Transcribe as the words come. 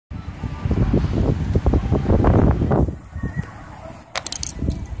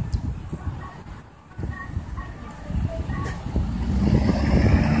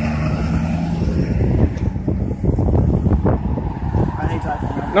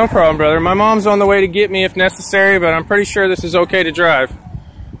No problem, brother. My mom's on the way to get me if necessary, but I'm pretty sure this is okay to drive.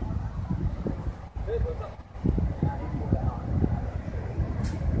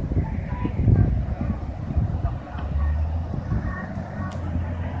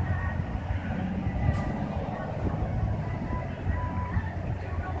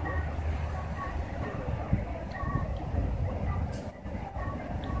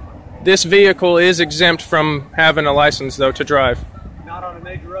 This vehicle is exempt from having a license, though, to drive. Not on a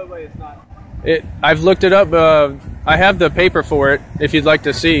major roadway, it's not. I've looked it up. I have the paper for it, if you'd like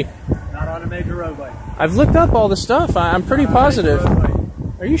to see. Not on a major roadway. I've looked up all the stuff. I'm pretty positive.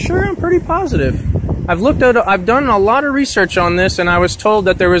 Are you sure? I'm pretty positive. I've done a lot of research on this, and I was told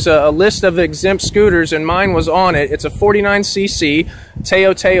that there was a list of exempt scooters, and mine was on it. It's a 49cc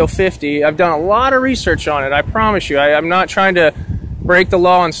Teo 50. I've done a lot of research on it. I promise you. I'm not trying to break the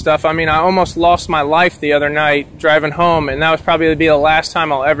law and stuff. I mean, I almost lost my life the other night driving home, and that was probably to be the last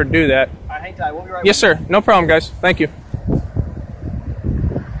time I'll ever do that. All right, hang tight. We'll be right Yes, sir. No problem, guys. Thank you.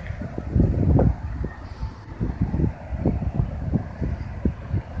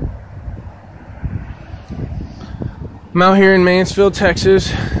 I'm out here in Mansfield,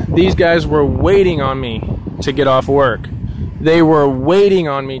 Texas. These guys were waiting on me to get off work. They were waiting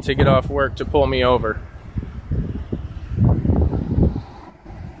on me to get off work to pull me over.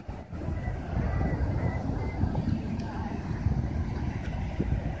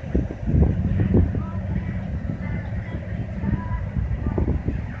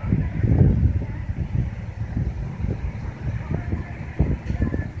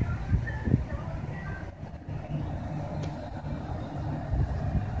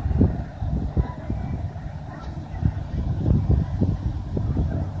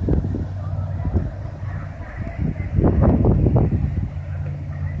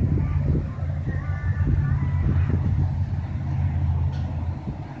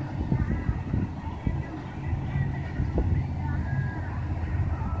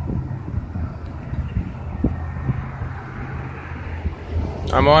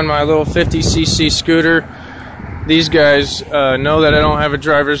 I'm on my little 50cc scooter. These guys know that I don't have a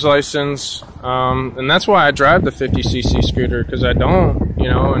driver's license, and that's why I drive the 50cc scooter, because I don't, you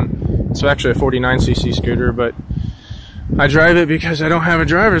know, and it's actually a 49cc scooter, but I drive it because I don't have a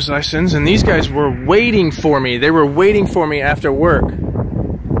driver's license, and these guys were waiting for me. They were waiting for me after work.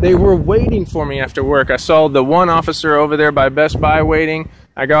 They were waiting for me after work. I saw the one officer over there by Best Buy waiting.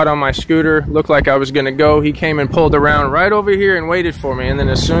 I got on my scooter, looked like I was going to go. He came and pulled around right over here and waited for me. And then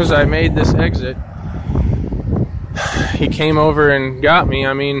as soon as I made this exit, he came over and got me.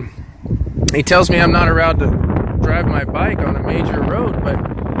 I mean, he tells me I'm not allowed to drive my bike on a major road,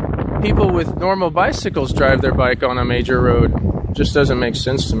 but people with normal bicycles drive their bike on a major road. It just doesn't make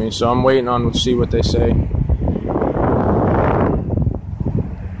sense to me, so I'm waiting on to see what they say.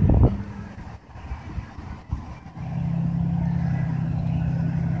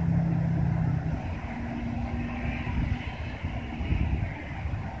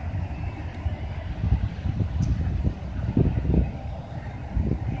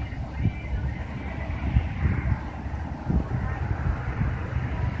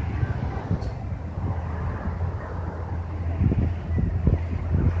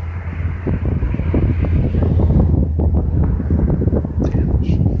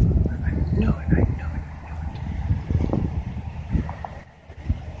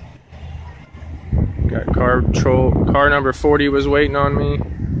 Car number 40 was waiting on me.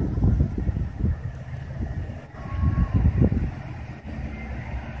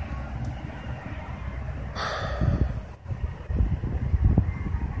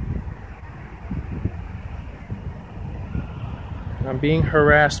 I'm being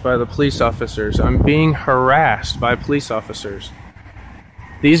harassed by the police officers. I'm being harassed by police officers.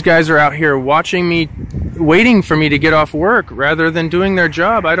 These guys are out here watching me, waiting for me to get off work rather than doing their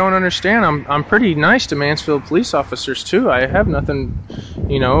job. I don't understand. I'm pretty nice to Mansfield police officers too. I have nothing,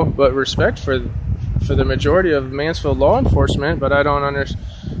 you know, but respect for the majority of Mansfield law enforcement. But I don't understand.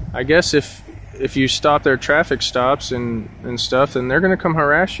 I guess if you stop their traffic stops and stuff, then they're gonna come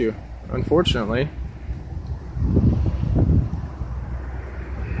harass you. Unfortunately,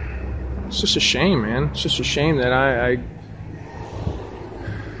 it's just a shame, man. It's just a shame that I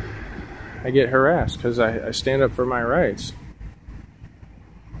get harassed because I stand up for my rights.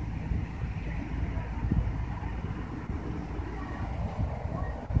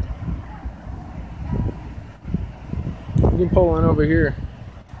 You can pull in over here.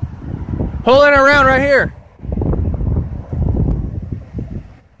 Pull in around right here.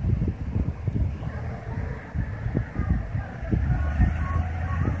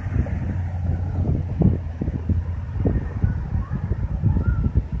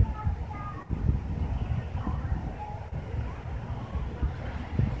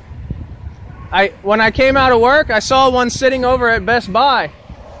 When I came out of work, I saw one sitting over at Best Buy,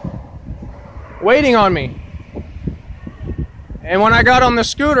 waiting on me. And when I got on the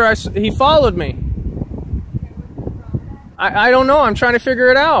scooter, he followed me. I don't know. I'm trying to figure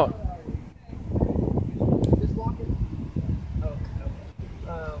it out. Just walk in. Oh,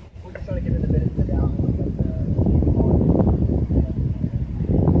 no. We're just trying to get in the benefit of the doubt.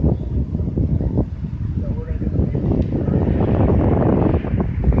 So we're going to do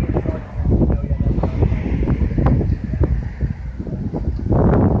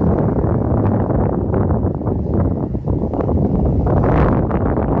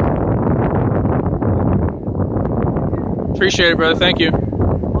Appreciate it, brother. Thank you.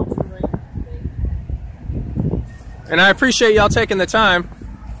 And I appreciate y'all taking the time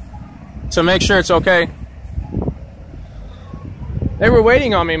to make sure it's okay. They were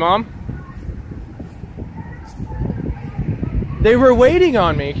waiting on me, Mom. They were waiting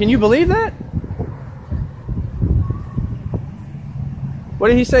on me. Can you believe that? What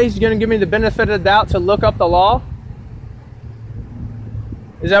did he say? He's going to give me the benefit of the doubt to look up the law?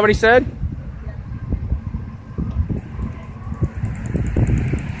 Is that what he said?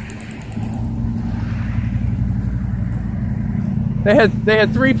 They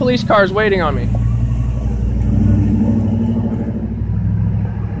had 3 police cars waiting on me.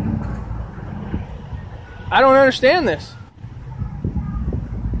 I don't understand this.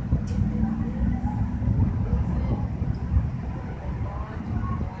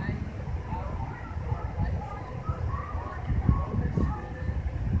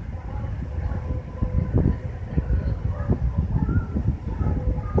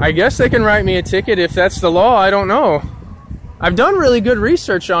 I guess they can write me a ticket if that's the law. I don't know. I've done really good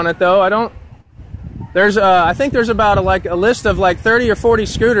research on it, though. I think there's about a list of like 30 or 40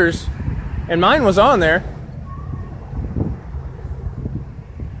 scooters, and mine was on there.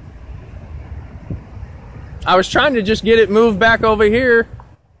 I was trying to just get it moved back over here.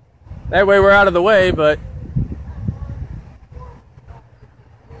 That way we're out of the way, but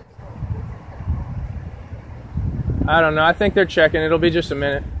I don't know. I think they're checking. It'll be just a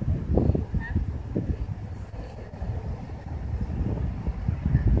minute.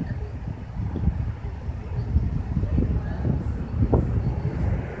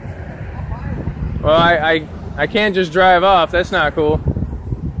 Well, I can't just drive off. That's not cool.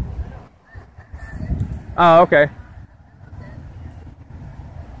 Oh, okay.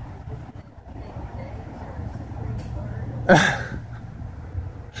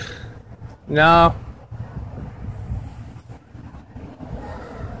 No.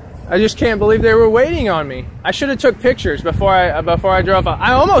 I just can't believe they were waiting on me. I should have took pictures before I drove off.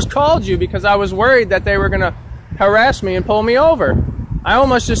 I almost called you because I was worried that they were going to harass me and pull me over. I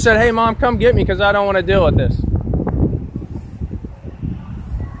almost just said, "Hey, Mom, come get me," because I don't want to deal with this.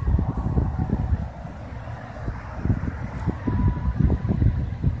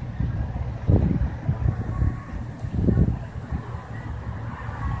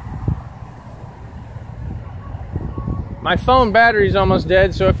 My phone battery's almost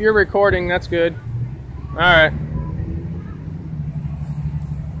dead, so if you're recording, that's good. All right.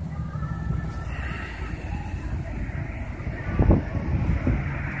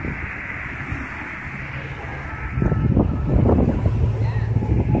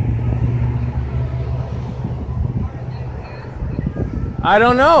 I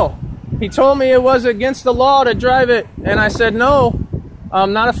don't know. He told me it was against the law to drive it, and I said no.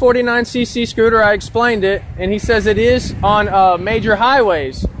 Not a 49cc scooter. I explained it, and he says it is on major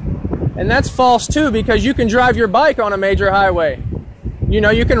highways, and that's false too, because you can drive your bike on a major highway. You know,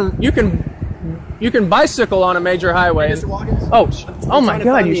 you can bicycle on a major highway. Hey, Mr. Watkins? Oh my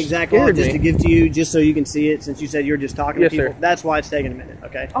God! You the exact law scared just me. to give to you, just so you can see it. Since you said you're just talking Yes, to people, sir. that's why it's taking a minute.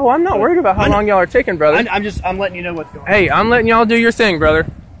 Okay. Oh, I'm not worried about how long y'all are taking, brother. I'm letting you know what's going on. Hey, I'm letting y'all do your thing, brother.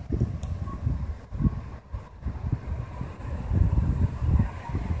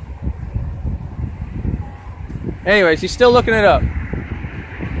 Anyways, he's still looking it up.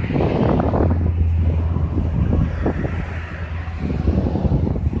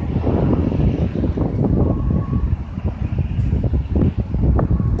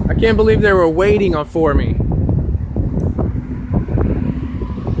 I can't believe they were waiting for me.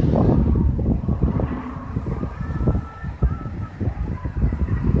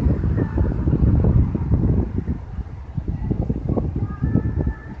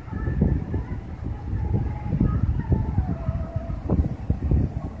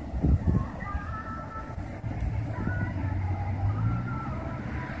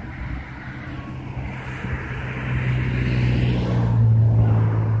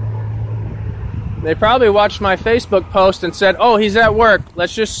 They probably watched my Facebook post and said, oh, he's at work.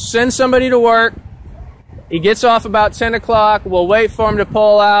 Let's just send somebody to work. He gets off about 10 o'clock. We'll wait for him to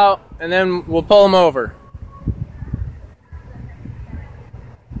pull out, and then we'll pull him over.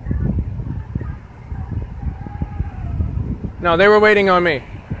 No, they were waiting on me.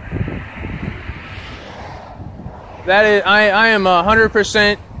 That is, I am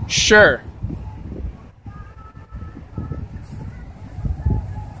 100% sure.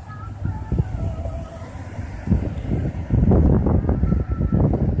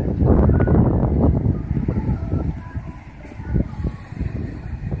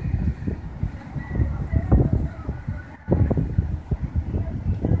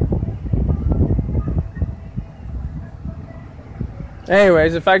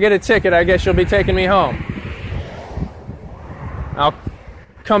 Anyways, if I get a ticket, I guess you'll be taking me home. I'll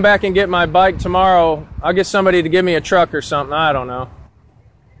come back and get my bike tomorrow. I'll get somebody to give me a truck or something. I don't know.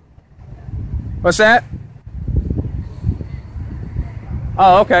 What's that?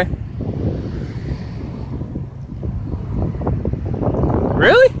 Oh, okay.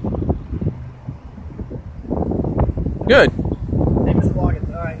 Really? Good. Hey, Mr.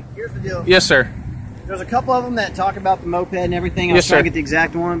 Loggins. All right, here's the deal. Yes, sir. There's a couple of them that talk about the moped and everything. I was Yes, trying sir. to get the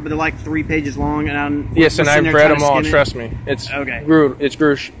exact one, but they're like 3 pages long. And Yes, and I've read them all. Skim it. Trust me. It's Okay.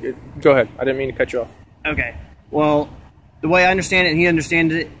 Go ahead. I didn't mean to cut you off. Okay. Well, the way I understand it, and he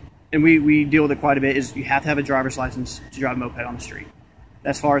understands it, and we deal with it quite a bit, is you have to have a driver's license to drive a moped on the street.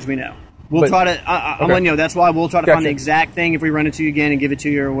 As far as we know. We'll try to, I'm letting you know, that's why we'll try to find the exact thing if we run into you again and give it to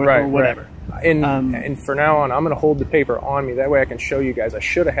you or whatever. Right. And for now on, I'm going to hold the paper on me. That way I can show you guys. I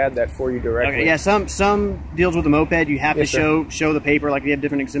should have had that for you directly. Okay, yeah, some deals with the moped, you have Yes, to show the paper, like you have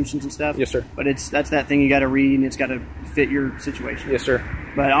different exemptions and stuff. Yes, sir. But that's that thing you got to read, and it's got to fit your situation. Yes, sir.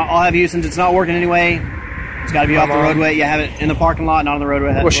 But I'll have you, since it's not working anyway, it's got to be off the roadway. You have it in the parking lot, not on the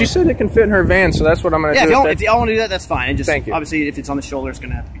roadway. Well, she said it can fit in her van, so that's what I'm going to do. Yeah, if y'all want to do that, that's fine. And just, Thank you. Obviously, if it's on the shoulder, it's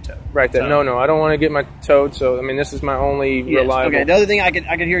going to have to be towed. Right there. So, No, I don't want to get my towed. So I mean, this is my only reliable. Okay. The other thing I could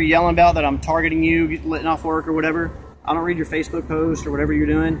hear you yelling about, that I'm targeting you, letting off work or whatever. I don't read your Facebook post or whatever you're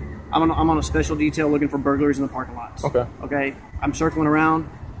doing. I'm on a special detail looking for burglaries in the parking lots. Okay. Okay. I'm circling around.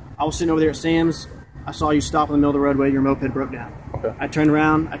 I was sitting over there at Sam's. I saw you stop in the middle of the roadway. Your moped broke down. Okay. I turned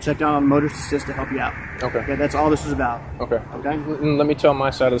around. I checked out on motorist assist to help you out. Okay. That's all this was about. Okay. Okay. Let me tell my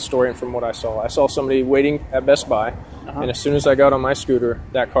side of the story and from what I saw. I saw somebody waiting at Best Buy, and as soon as I got on my scooter,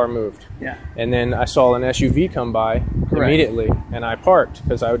 that car moved. Yeah. And then I saw an SUV come by immediately, and I parked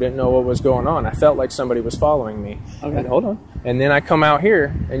because I didn't know what was going on. I felt like somebody was following me. Okay. And, hold on. And then I come out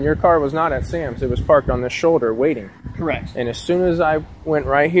here, and your car was not at Sam's. It was parked on this shoulder waiting. Correct. And as soon as I went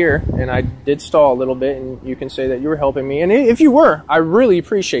right here, and I did stall a little bit, and you can say that you were helping me. And if you were, I really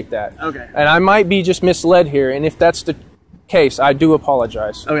appreciate that. Okay. And I might be just misled here, and if that's the case, I do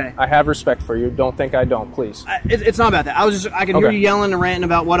apologize. Okay. I have respect for you. Don't think I don't, please. It's not about that. I can hear you yelling and ranting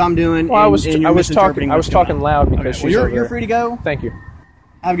about what I'm doing. Well, and I was talking loud because she's over you're here. free to go. Thank you.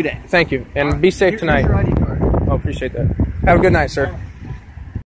 Have a good day. Thank you. And be safe tonight. Here's your ID card. Oh, appreciate that. Have a good night, sir.